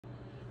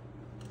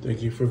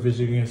Thank you for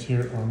visiting us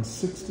here on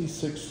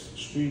 66th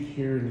Street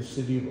here in the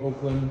city of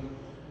Oakland.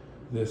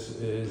 This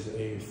is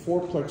a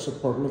fourplex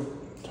apartment,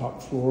 top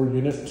floor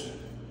unit,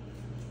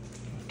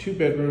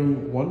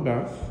 2-bedroom, 1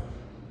 bath.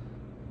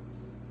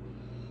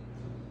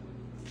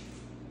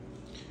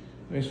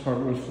 Nice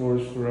hardwood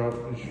floors throughout,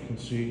 as you can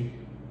see.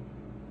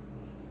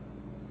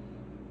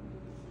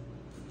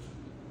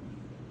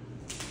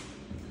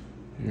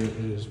 Here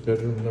is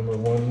bedroom number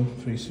 1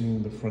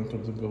 facing the front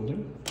of the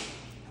building.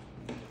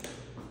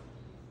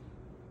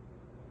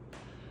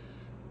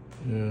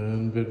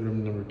 And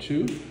bedroom number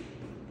 2.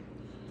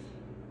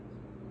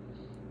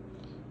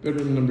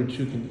 Bedroom number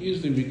 2 can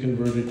easily be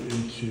converted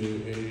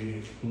into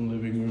a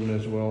living room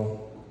as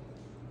well.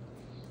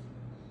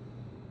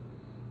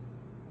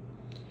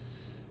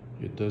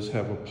 It does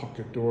have a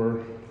pocket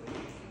door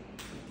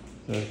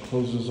that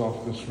closes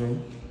off this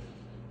room.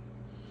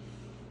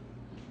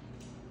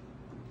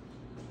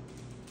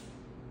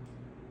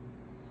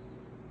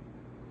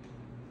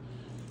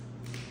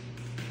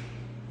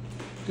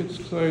 Good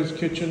sized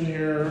kitchen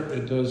here.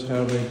 It does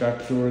have a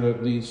back door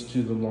that leads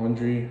to the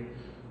laundry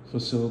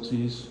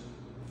facilities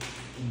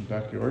in the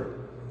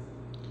backyard.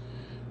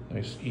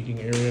 Nice eating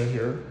area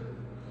here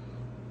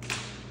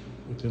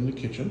within the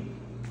kitchen.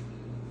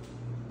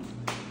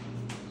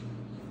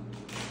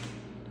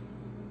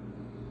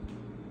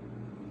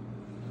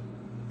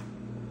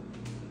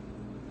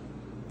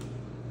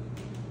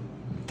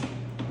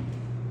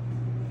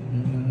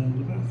 And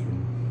the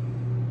bathroom.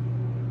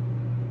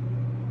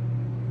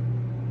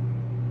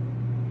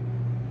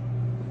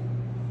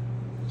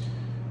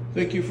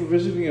 Thank you for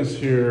visiting us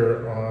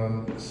here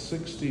on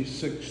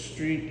 66th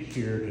Street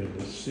here in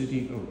the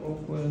city of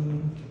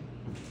Oakland.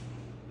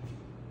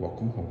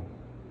 Welcome home.